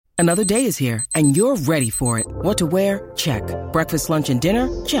Another day is here, and you're ready for it. What to wear? Check. Breakfast, lunch, and dinner?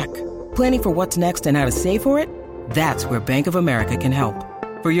 Check. Planning for what's next and how to save for it? That's where Bank of America can help.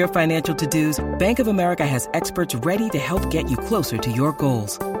 For your financial to-dos, Bank of America has experts ready to help get you closer to your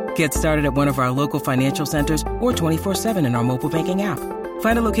goals. Get started at one of our local financial centers or 24/7 in our mobile banking app.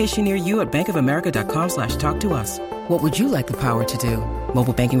 Find a location near you at bankofamerica.com/talktous. What would you like the power to do?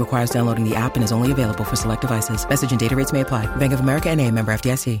 Mobile banking requires downloading the app and is only available for select devices. Message and data rates may apply. Bank of America N.A., member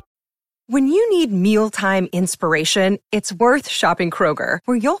FDIC. When you need mealtime inspiration, it's worth shopping Kroger,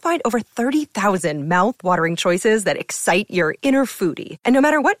 where you'll find over 30,000 mouth-watering choices that excite your inner foodie. And no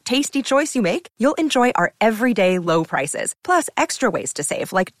matter what tasty choice you make, you'll enjoy our everyday low prices, plus extra ways to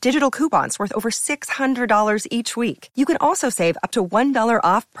save, like digital coupons worth over $600 each week. You can also save up to $1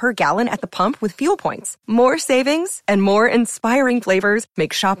 off per gallon at the pump with fuel points. More savings and more inspiring flavors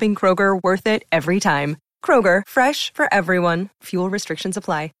make shopping Kroger worth it every time. Kroger, fresh for everyone. Fuel restrictions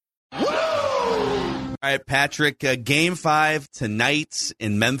apply. All right, Patrick, Game 5 tonight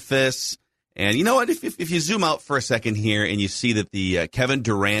in Memphis. And you know what? If you zoom out for a second here and you see that the Kevin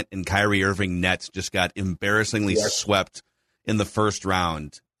Durant and Kyrie Irving Nets just got embarrassingly swept in the first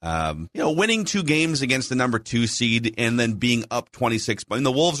round, winning 2 games against the number 2 seed and then being up 26. And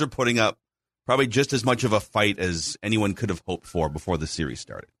the Wolves are putting up probably just as much of a fight as anyone could have hoped for before the series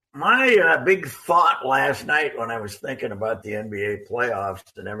started. My big thought last night when I was thinking about the NBA playoffs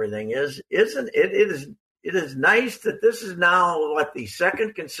and everything is nice that this is now the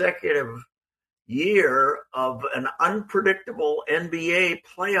second consecutive year of an unpredictable NBA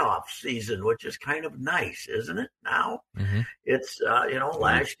playoff season, which is kind of nice, isn't it? Now it's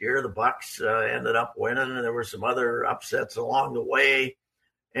last year the Bucks ended up winning, and there were some other upsets along the way.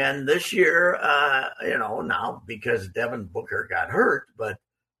 And this year, now because Devin Booker got hurt, but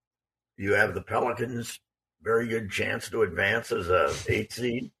you have the Pelicans, very good chance to advance as a 8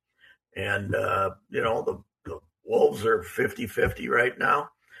 seed. And, the Wolves are 50-50 right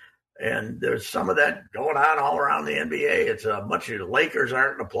now. And there's some of that going on all around the NBA. It's a bunch of the Lakers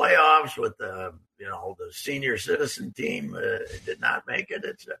aren't in the playoffs with the senior citizen team did not make it.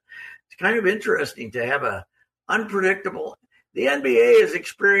 It's kind of interesting to have a unpredictable. The NBA is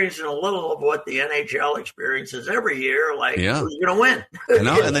experiencing a little of what the NHL experiences every year, who's going to win. I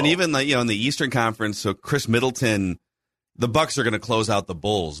know, and then even in the Eastern Conference, so Chris Middleton, the Bucks are going to close out the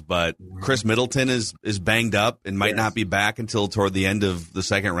Bulls, but Chris Middleton is banged up and might not be back until toward the end of the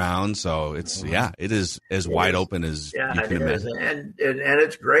second round. So it is as wide open as you can imagine. And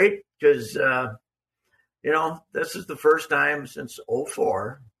it's great because, this is the first time since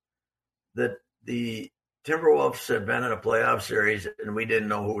 2004 that the Timberwolves have been in a playoff series, and we didn't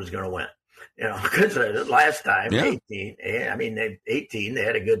know who was going to win. Because last time, 18, they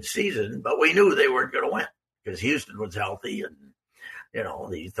had a good season, but we knew they weren't going to win because Houston was healthy. And,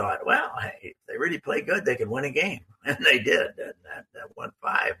 you thought, well, hey, if they really play good, they can win a game. And they did. And that went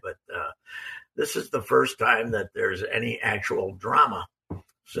 5. But this is the first time that there's any actual drama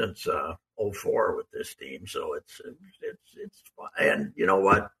since 2004 with this team. So it's fun. And you know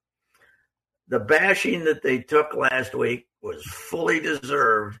what? The bashing that they took last week was fully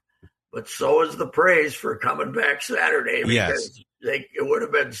deserved, but so is the praise for coming back Saturday because it would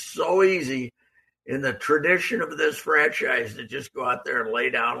have been so easy in the tradition of this franchise to just go out there and lay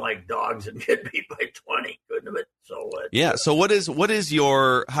down like dogs and get beat by 20, couldn't it? So what is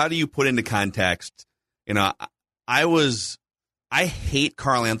your, how do you put into context? I hate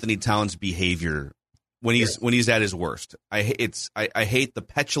Karl Anthony Towns' behavior when he's at his worst. I hate the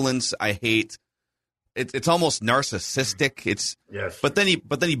petulance. I hate it's almost narcissistic. But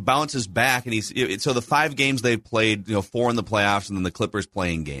then he bounces back and so the 5 games they've played, 4 in the playoffs and then the Clippers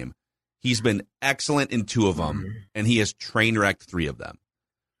playing game. He's been excellent in 2 of them and he has train wrecked 3 of them.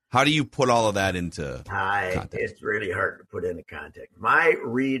 How do you put all of that into context? It's really hard to put into context. My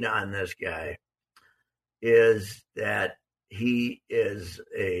read on this guy is that he is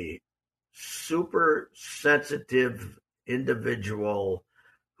a super sensitive individual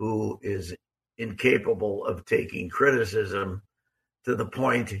who is incapable of taking criticism to the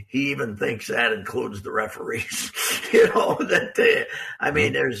point he even thinks that includes the referees. There's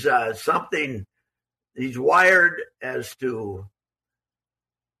something he's wired as to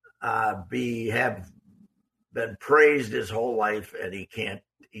have been praised his whole life, and he can't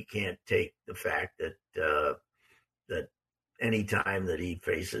take the fact that any time that he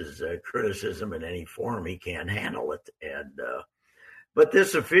faces criticism in any form, he can't handle it. And but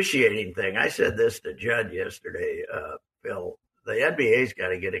this officiating thing, I said this to Judd yesterday, Phil. The NBA's got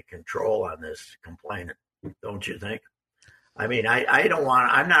to get a control on this complaining, don't you think? I mean,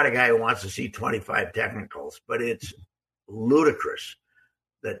 I'm not a guy who wants to see 25 technicals, but it's ludicrous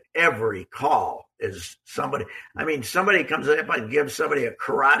that every call is somebody. I mean, somebody comes up and gives somebody a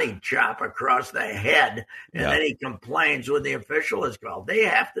karate chop across the head, and then he complains when the official is called. They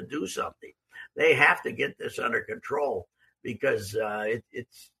have to do something. They have to get this under control because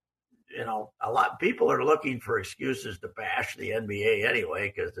it's, you know, a lot of people are looking for excuses to bash the NBA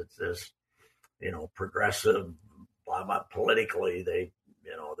anyway because it's this, you know, progressive, blah, blah, politically. They,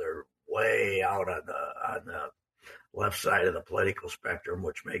 you know, they're way out on the left side of the political spectrum,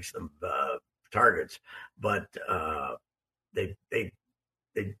 which makes them targets. But they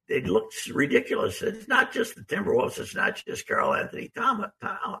look ridiculous. It's not just the Timberwolves. It's not just Karl Anthony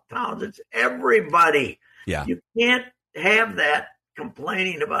Towns. It's everybody. Yeah, you can't have that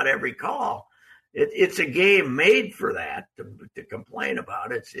complaining about every call. It's a game made for that to complain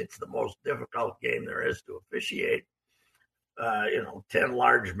about. It's the most difficult game there is to officiate. 10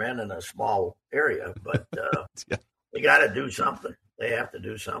 large men in a small area, but they got to do something. They have to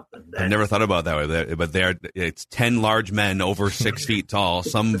do something. I never thought about it that way, but it's 10 large men over 6 feet tall,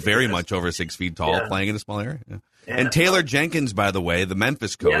 some very much over 6 feet tall, playing in a small area. Yeah. And Taylor Jenkins, by the way, the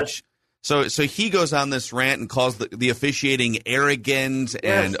Memphis coach. Yes. So he goes on this rant and calls the officiating arrogant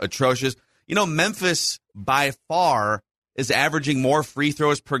and atrocious. You know, Memphis by far is averaging more free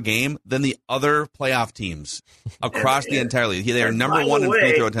throws per game than the other playoff teams across the entire league. They are number one in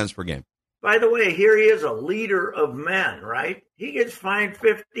free throw attempts per game. By the way, here he is, a leader of men, right? He gets fined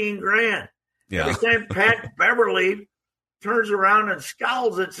 $15,000. Yeah. Every time Pat Beverly turns around and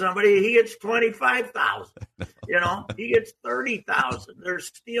scowls at somebody, he gets $25,000. You know, he gets $30,000. They're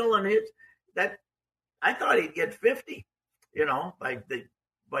stealing his. That I thought he'd get $50,000. You know, by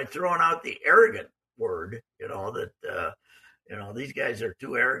throwing out the arrogant word. You know that. These guys are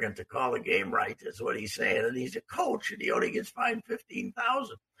too arrogant to call the game right. Is what he's saying, and he's a coach, and he only gets fined $15,000.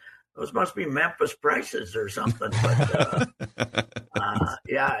 Those must be Memphis prices or something. But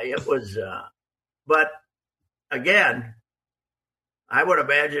it was. But again, I would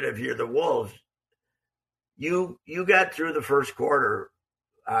imagine if you're the Wolves, you got through the first quarter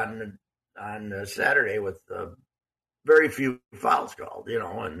on Saturday with very few fouls called. You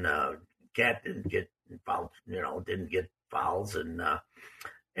know, and Cat didn't get fouled. You know, didn't get fouls,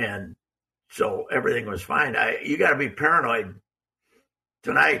 and so everything was fine. You got to be paranoid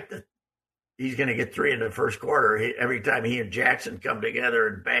tonight that he's going to get 3 in the first quarter every time he and Jackson come together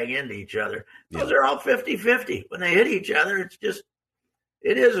and bang into each other. Those are all 50-50. When they hit each other,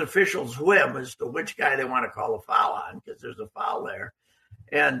 it is officials' whim as to which guy they want to call a foul on because there's a foul there.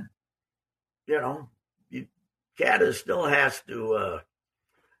 And, you know, Cat still has to,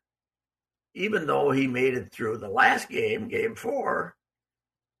 even though he made it through the last game, game 4,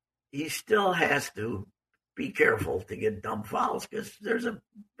 he still has to be careful to get dumb fouls because there's a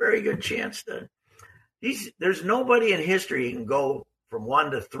very good chance that there's nobody in history who can go from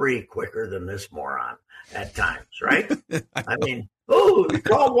 1 to 3 quicker than this moron at times, right? I mean, he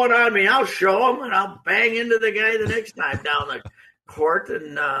called one on me. I'll show him, and I'll bang into the guy the next time down the court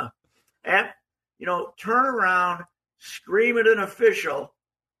and, turn around, scream at an official,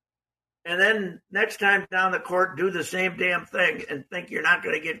 and then next time down the court, do the same damn thing and think you're not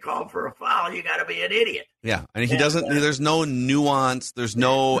going to get called for a foul. You got to be an idiot. Yeah, and he doesn't. There's no nuance. There's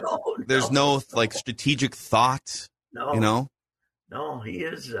no like strategic thought. No, you know. No, he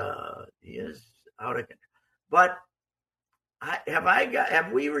is out of control. But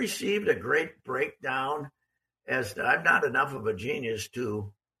have we received a great breakdown as to, I'm not enough of a genius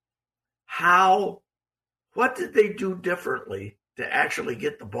to what did they do differently to actually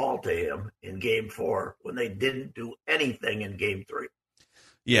get the ball to him in game 4 when they didn't do anything in game 3.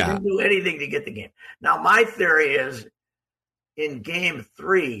 Yeah. They didn't do anything to get the game. Now, my theory is in game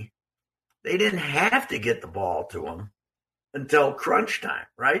 3, they didn't have to get the ball to him until crunch time,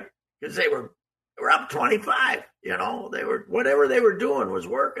 right? Because they were up 25, you know, whatever they were doing was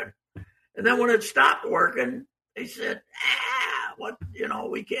working. And then when it stopped working, they said,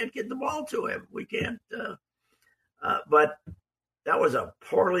 we can't get the ball to him. We can't, but that was a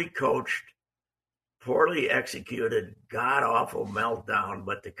poorly coached, poorly executed, god-awful meltdown.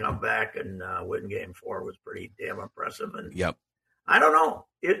 But to come back and win game 4 was pretty damn impressive. And I don't know.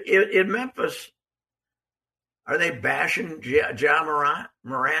 In Memphis, are they bashing Ja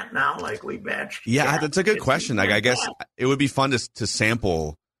Morant now like we bashed? Yeah, that's a good question. Like, I guess it would be fun to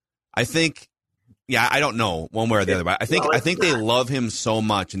sample. I think, I don't know one way or the other, but I think they love him so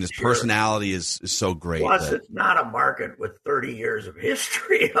much, and his personality is so great. Plus, it's not a market with 30 years of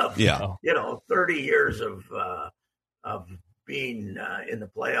history of 30 years of being in the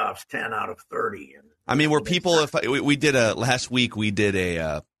playoffs 10 out of 30. And I mean, were people? If we did last week, we did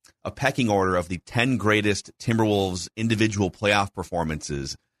a a pecking order of the 10 greatest Timberwolves individual playoff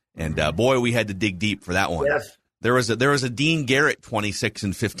performances. And boy, we had to dig deep for that one. Yes. There was a Dean Garrett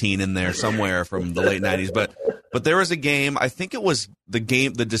 26-15 in there somewhere from the late 90s, but there was a game, I think it was the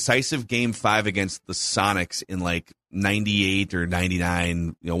decisive game 5 against the Sonics in like 98 or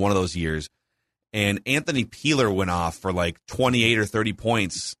 99, one of those years. And Anthony Peeler went off for like 28 or 30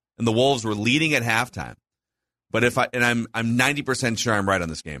 points, and the Wolves were leading at halftime. But I'm 90% sure I'm right on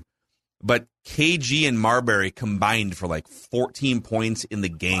this game. But KG and Marbury combined for like 14 points in the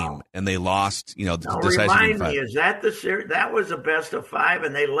game, and they lost. The decisive remind game 5. Me, is that the series? That was a best of 5,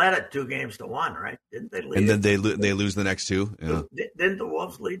 and they led it 2-1, right? Didn't they lead? And then they lose the next 2. Yeah. Didn't the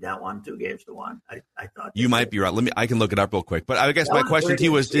Wolves lead that one 2-1? I thought you might be right. I can look it up real quick. But I guess my question to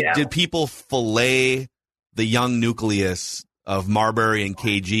you was: Did people fillet the young nucleus of Marbury and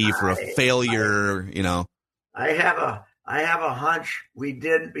KG for a failure? I have a hunch we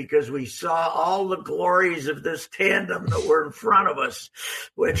didn't, because we saw all the glories of this tandem that were in front of us,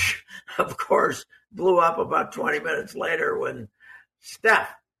 which, of course, blew up about 20 minutes later when Steph,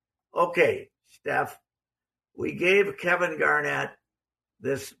 we gave Kevin Garnett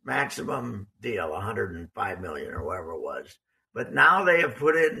this maximum deal, $105 million or whatever it was. But now they have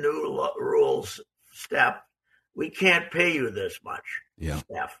put in new rules, Steph. We can't pay you this much,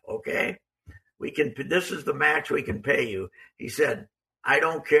 Steph, okay? This is the max we can pay you. He said, I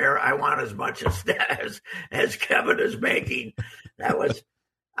don't care. I want as much as Kevin is making. That was,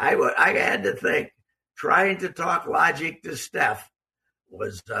 I had to think, trying to talk logic to Steph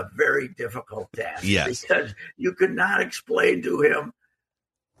was a very difficult task. Yes. Because you could not explain to him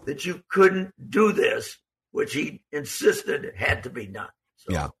that you couldn't do this, which he insisted had to be done.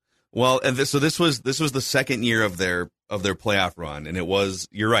 So. Yeah. Well, and this was the second year of their playoff run, and it was,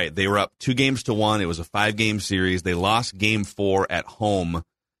 you're right, they were up 2-1. It was a 5-game series. They lost game 4 at home,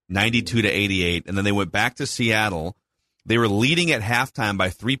 92-88, and then they went back to Seattle. They were leading at halftime by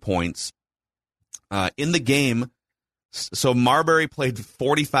 3 points. In the game, so Marbury played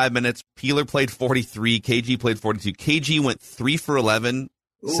 45 minutes, Peeler played 43, KG played 42. KG went 3 for 11,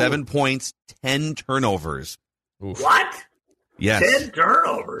 7 points, 10 turnovers. Oof. What? Yes. 10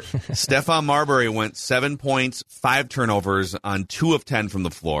 turnovers. Stephon Marbury went 7 points, 5 turnovers on 2 of 10 from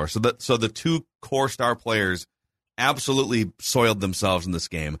the floor. So the two core star players absolutely soiled themselves in this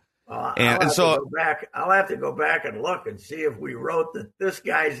game. I'll have to go back and look and see if we wrote that this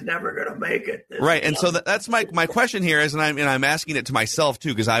guy's never going to make it. Right, and so that's my question here is, and I'm asking it to myself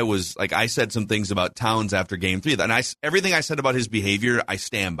too, because I said some things about Towns after Game 3, and everything I said about his behavior I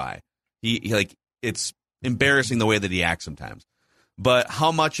stand by. He it's embarrassing the way that he acts sometimes. But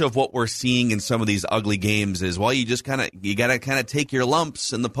how much of what we're seeing in some of these ugly games is, well, you got to kind of take your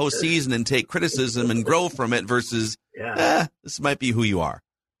lumps in the postseason and take criticism and grow from it versus, this might be who you are.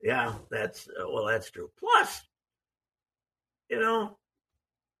 Yeah, that's true. Plus,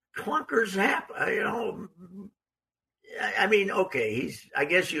 clunkers happen. I mean, okay, I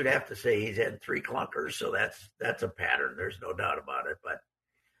guess you'd have to say he's had 3 clunkers, so that's a pattern. There's no doubt about it. But,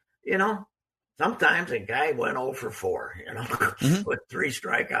 sometimes a guy went 0 for 4, with 3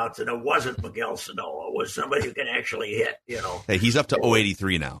 strikeouts, and it wasn't Miguel Sano. It was somebody who can actually hit, Hey, he's up to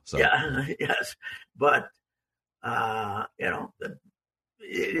 083 now. So. Yeah, yes. But,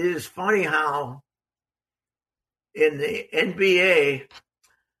 it is funny how in the NBA,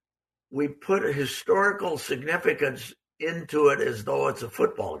 we put a historical significance into it as though it's a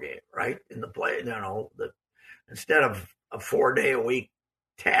football game, right? In the play, instead of a 4-day-a-week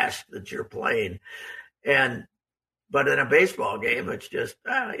task that you're playing, but in a baseball game, it's just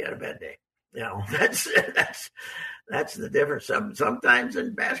you had a bad day. That's the difference. Sometimes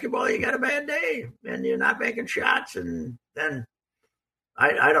in basketball, you got a bad day and you're not making shots, and then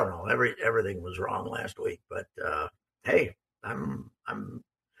I don't know. Everything was wrong last week, but hey, I'm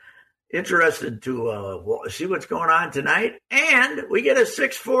interested to see what's going on tonight, and we get a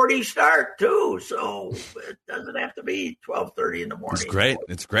 6:40 start too, so it doesn't have to be 12:30 in the morning.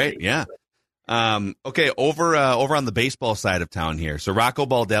 It's great. Yeah. Okay. Over on the baseball side of town here. So Rocco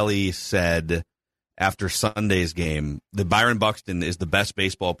Baldelli said after Sunday's game that Byron Buxton is the best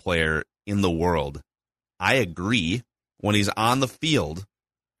baseball player in the world. I agree. When he's on the field,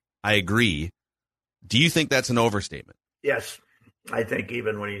 I agree. Do you think that's an overstatement? Yes. I think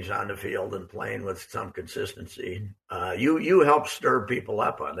even when he's on the field and playing with some consistency, you help stir people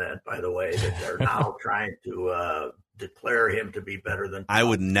up on that, by the way, that they're now trying to declare him to be better than Puck. I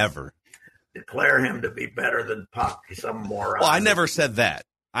would never declare him to be better than Puck. Some moron. Well, I never said that.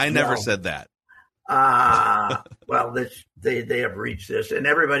 I never said that. Well, they have reached this, and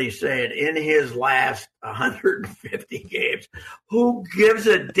everybody's saying in his last 150 games, who gives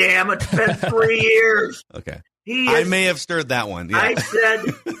a damn? It's been 3 years. Okay. I may have stirred that one. Yeah. I said,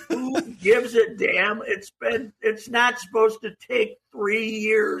 who gives a damn? It's not supposed to take 3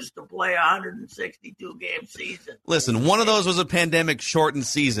 years to play a 162 game season. Listen, one of those was a pandemic shortened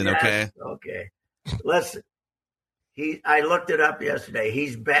season. Yes, okay. Listen, I looked it up yesterday.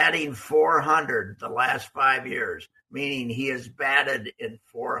 He's batting 400 the last 5 years, meaning he has batted in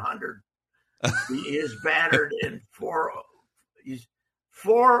 400. He is battered in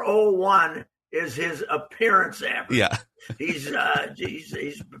 401 is his appearance average. Yeah. He's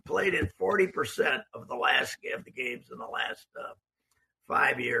played in 40% of the games in the last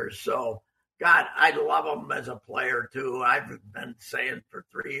 5 years. So, God, I love him as a player too. I've been saying for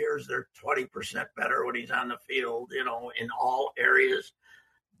 3 years they're 20% better when he's on the field, in all areas.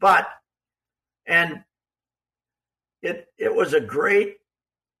 And it was a great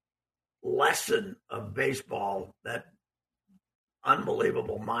lesson of baseball, that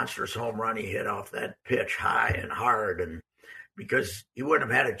unbelievable monstrous home run he hit off that pitch high and hard, and because he wouldn't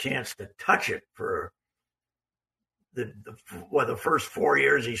have had a chance to touch it for the first 4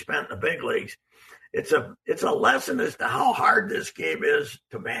 years he spent in the big leagues. It's a lesson as to how hard this game is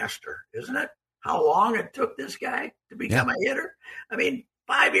to master, isn't it? How long it took this guy to become a hitter. I mean,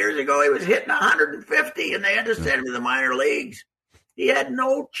 5 years ago he was hitting 150 and they had to send him to the minor leagues. He had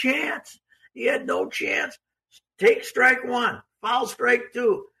no chance. Take strike one, foul strike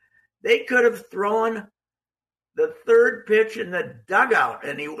two. They could have thrown the third pitch in the dugout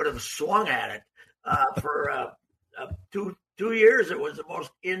and he would have swung at it for 2 years. It was the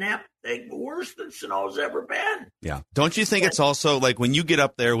most inept thing, worse than Sano's ever been. Yeah. Don't you think it's also like when you get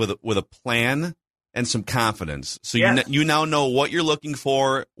up there with a plan and some confidence, so you now know what you're looking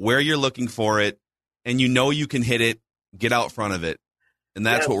for, where you're looking for it, and you know you can hit it, get out front of it, and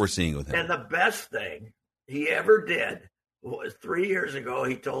that's what we're seeing with him. And the best thing he ever did was 3 years ago,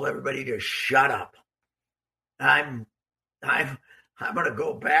 he told everybody to shut up. I'm going to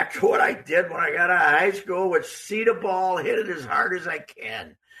go back to what I did when I got out of high school, which see the ball, hit it as hard as I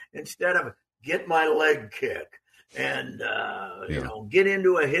can, instead of get my leg kick and, get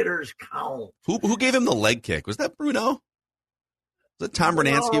into a hitter's count. Who gave him the leg kick? Was that Bruno? Was it Tom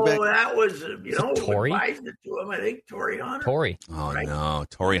Bernansky back? Oh, that was, Torrey? advised it to him. I think Torrey Hunter. Torrey. Oh, right? No.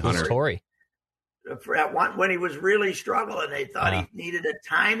 Torrey Hunter. Torrey. When he was really struggling, they thought he needed a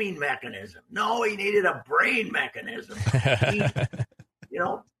timing mechanism. No, he needed a brain mechanism.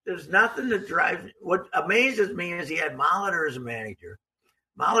 There's nothing that drives. What amazes me is he had Molitor as a manager.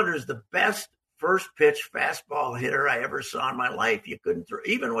 Molitor's the best first pitch fastball hitter I ever saw in my life. You couldn't throw,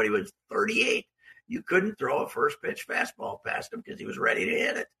 even when he was 38, you couldn't throw a first pitch fastball past him because he was ready to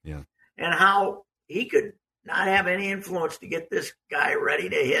hit it. Yeah. And how he could not have any influence to get this guy ready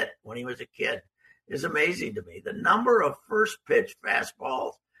to hit when he was a kid is amazing to me. The number of first pitch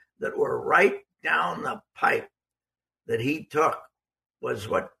fastballs that were right down the pipe that he took was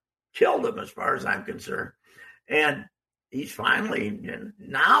what killed him, as far as I'm concerned. And he's and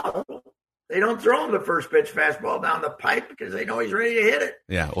now they don't throw him the first pitch fastball down the pipe because they know he's ready to hit it.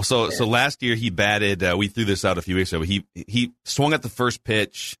 Yeah. Well, so last year he batted. We threw this out a few weeks ago. He swung at the first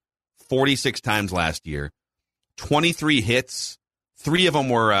pitch 46 times last year, 23 hits. 3 of them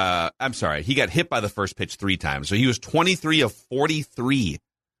were, he got hit by the first pitch 3 times. So he was 23 of 43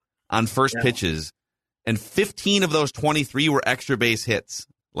 on first pitches, and 15 of those 23 were extra base hits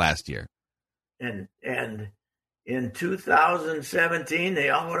last year. And in 2017,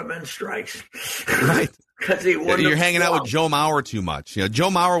 they all would have been strikes. Right. Because he wouldn't You're hanging out with Joe Mauer too much. Joe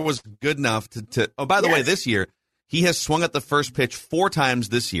Mauer was good enough to oh, by the way, this year, he has swung at the first pitch 4 times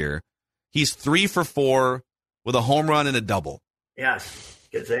this year. He's 3 for 4 with a home run and a double. Yes,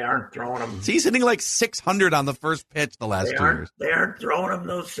 because they aren't throwing him. So he's hitting like 600 on the first pitch the last 2 years. They aren't throwing him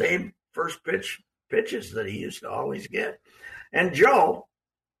those same first pitches that he used to always get. And Joe,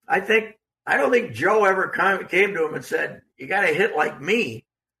 I don't think Joe ever came to him and said, "You got to hit like me."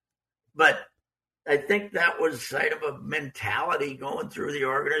 But I think that was kind of a mentality going through the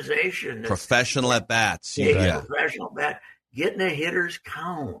organization. Professional at bats. Professional bat, getting a hitter's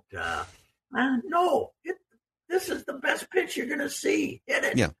count. This is the best pitch you're going to see. Hit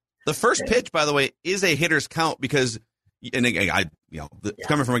it. Yeah. The first pitch, by the way, is a hitter's count because, and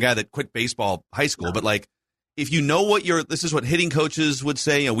coming from a guy that quit baseball high school, but like, if you know this is what hitting coaches would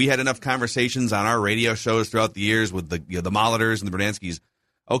say. We had enough conversations on our radio shows throughout the years with the Molitors and the Bernanskis.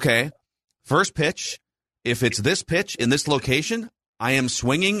 Okay, first pitch, if it's this pitch in this location, I am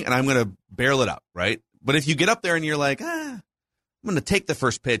swinging and I'm going to barrel it up, right? But if you get up there and you're like, I'm going to take the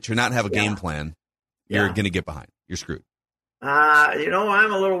first pitch or not have a game plan. you're going to get behind. You're screwed.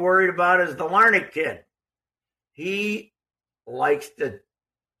 I'm a little worried about is the Larnach kid. He likes to,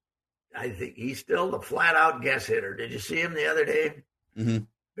 I think he's still the flat-out guess hitter. Did you see him the other day? Mm-hmm.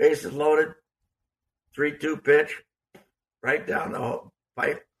 Bases loaded, 3-2 pitch, right down the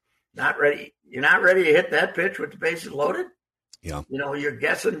pipe. Not ready. You're not ready to hit that pitch with the bases loaded? Yeah. You're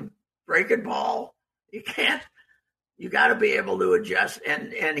guessing breaking ball. You can't. You got to be able to adjust.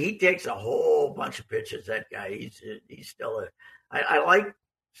 And he takes a whole bunch of pitches, that guy. He's still I like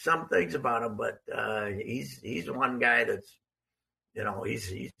some things about him, but he's one guy that's,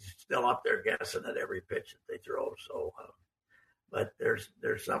 he's still up there guessing at every pitch that they throw. So, but there's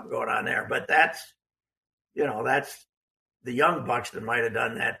something going on there. But that's the young Buxton might have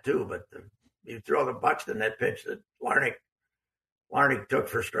done that too. But you throw the Buxton that pitch that Larnach took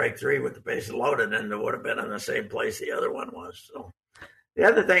for strike 3 with the bases loaded, and it would have been in the same place the other one was. So the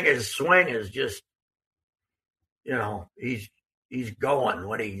other thing is swing is just, he's going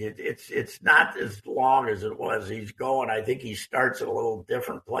when it's not as long as it was. He's going. I think he starts at a little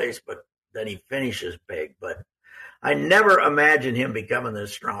different place, but then he finishes big. But I never imagined him becoming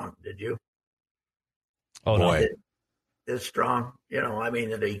this strong. Did you? Oh, boy. This strong,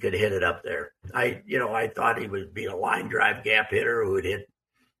 that he could hit it up there. I thought he would be a line drive gap hitter who would hit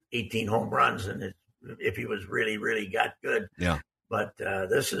 18 home runs, and if he was really, really got good. Yeah. But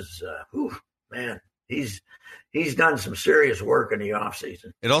this is, man, he's done some serious work in the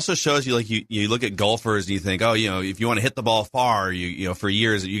offseason. It also shows you, like, you look at golfers and you think, if you want to hit the ball far, for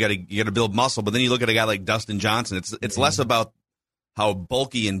years you got to build muscle. But then you look at a guy like Dustin Johnson. It's less about how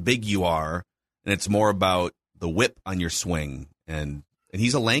bulky and big you are, and it's more about the whip on your swing, and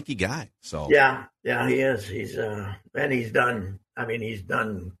he's a lanky guy. So yeah, he is. He's he's done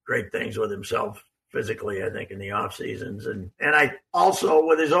great things with himself physically, I think, in the off seasons, and I also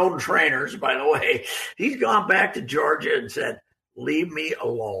with his own trainers. By the way, he's gone back to Georgia and said, "Leave me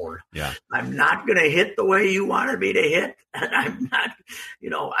alone. Yeah, I'm not going to hit the way you wanted me to hit, and I'm not.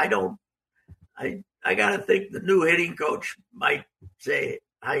 I don't. I got to think the new hitting coach might say,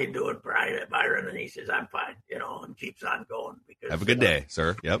 how you doing, Byron? And he says, I'm fine, and keeps on going. Because have a good day,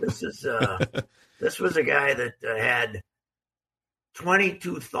 sir. Yep. This was a guy that had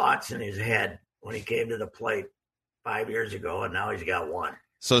 22 thoughts in his head when he came to the plate 5 years ago, and now he's got one.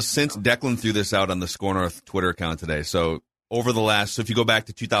 So since Declan threw this out on the Score North Twitter account today, so if you go back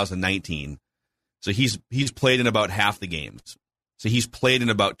to 2019, so he's played in about half the games. So he's played in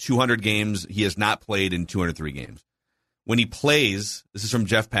about 200 games. He has not played in 203 games. When he plays, this is from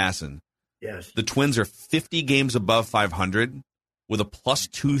Jeff Passan. Yes. The Twins are 50 games above 500 with a plus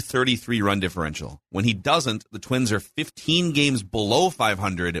 233 run differential. When he doesn't, the Twins are 15 games below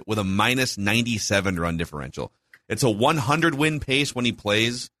 500 with a minus 97 run differential. It's a 100 win pace when he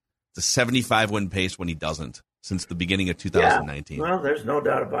plays. It's a 75 win pace when he doesn't since the beginning of 2019. Yeah. Well, there's no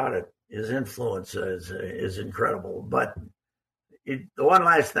doubt about it. His influence is incredible. But the one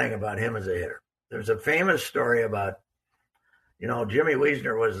last thing about him as a hitter, there's a famous story about, Jimmy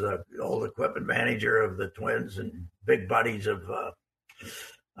Wiesner was the old equipment manager of the Twins and big buddies of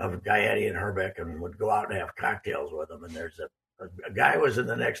Gaetti and Herbeck, and would go out and have cocktails with them. And there's a guy was in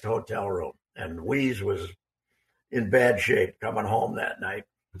the next hotel room, and Wies was in bad shape coming home that night.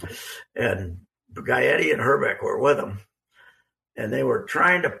 And Gaetti and Herbeck were with him, and they were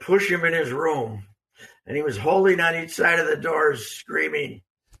trying to push him in his room. And he was holding on each side of the doors, screaming,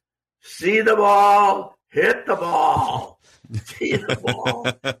 "See the ball, hit the ball." See the ball,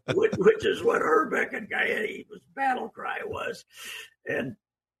 which is what Herbeck and Gaetti's battle cry was. And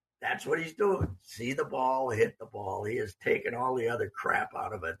that's what he's doing. See the ball, hit the ball. He has taken all the other crap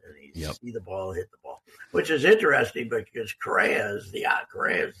out of it, and he's see the ball, hit the ball, which is interesting because Correa is the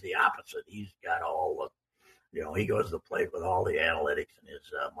opposite. He's got all the, he goes to the plate with all the analytics in his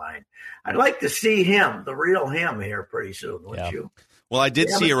mind. I'd like to see him, the real him, here pretty soon, wouldn't you? Well, I did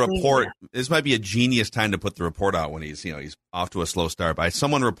see a report. This might be a genius time to put the report out when he's off to a slow start. But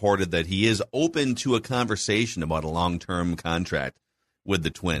someone reported that he is open to a conversation about a long-term contract with the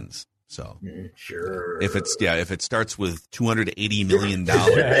Twins. So sure, if it starts with $280 million,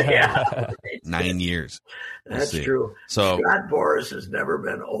 9 years, that's true. So Scott Boras has never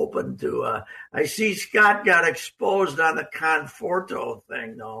been open to. I see Scott got exposed on the Conforto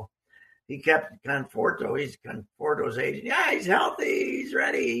thing, though. He kept Conforto. He's Conforto's agent. Yeah, he's healthy. He's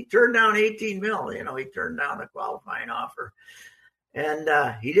ready. He turned down $18 million. He turned down the qualifying offer, and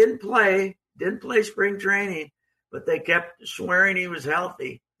he didn't play spring training. But they kept swearing he was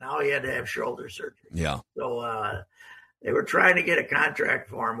healthy. Now he had to have shoulder surgery. Yeah. So they were trying to get a contract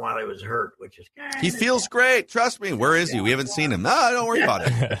for him while he was hurt, which is kind of. He feels great. Trust me. Where is he? We haven't seen him. No, don't worry about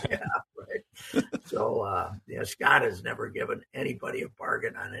it. Yeah, right. So Scott has never given anybody a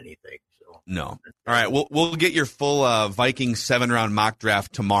bargain on anything. So no. All right, we'll get your full Vikings 7-round mock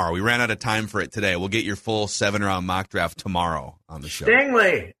draft tomorrow. We ran out of time for it today. We'll get your full 7-round mock draft tomorrow on the show.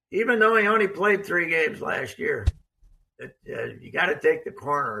 Stingley, even though he only played 3 games last year, you got to take the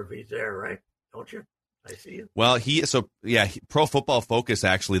corner if he's there, right? Don't you? I see you. Well, Pro Football Focus,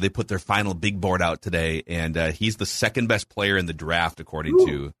 actually, they put their final big board out today, and he's the second best player in the draft, according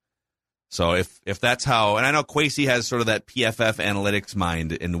to. So if that's how, and I know Kwesi has sort of that PFF analytics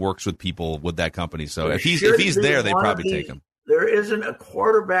mind and works with people with that company. So if he's there, they probably take him. There isn't a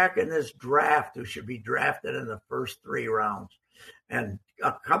quarterback in this draft who should be drafted in the first 3 rounds. And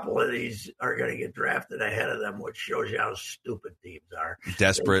a couple of these are going to get drafted ahead of them, which shows you how stupid teams are.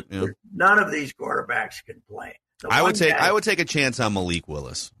 Desperate. None of these quarterbacks can play. I would take a chance on Malik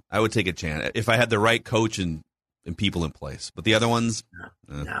Willis. I would take a chance if I had the right coach and people in place. But the other ones,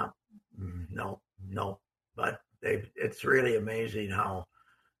 no. But it's really amazing how,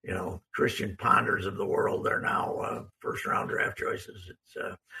 Christian Ponders of the world are now first-round draft choices.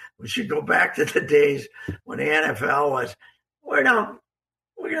 We should go back to the days when the NFL was, we're going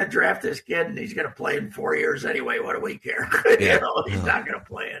to draft this kid, and he's going to play in 4 years anyway. What do we care? He's not going to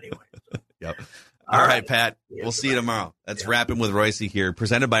play anyway. So. Yep. All right, Pat. We'll see you tomorrow. That's Wrapping with Royce here,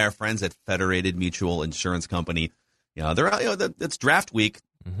 presented by our friends at Federated Mutual Insurance Company. It's draft week.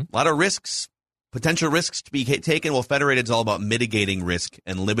 Mm-hmm. A lot of risks, potential risks to be taken. Well, Federated's all about mitigating risk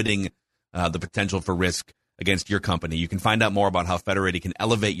and limiting the potential for risk against your company. You can find out more about how Federated can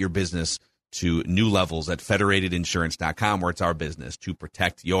elevate your business to new levels at federatedinsurance.com, where it's our business to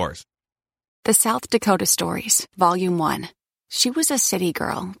protect yours. The South Dakota Stories, Volume 1. She was a city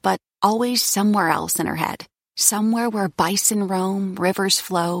girl, but always somewhere else in her head. Somewhere where bison roam, rivers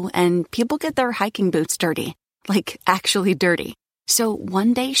flow, and people get their hiking boots dirty. Like, actually dirty. So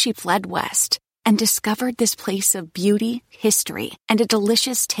one day she fled west and discovered this place of beauty, history, and a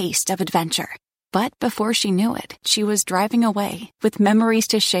delicious taste of adventure. But before she knew it, she was driving away with memories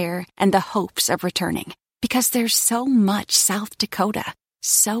to share and the hopes of returning. Because there's so much South Dakota,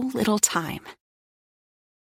 so little time.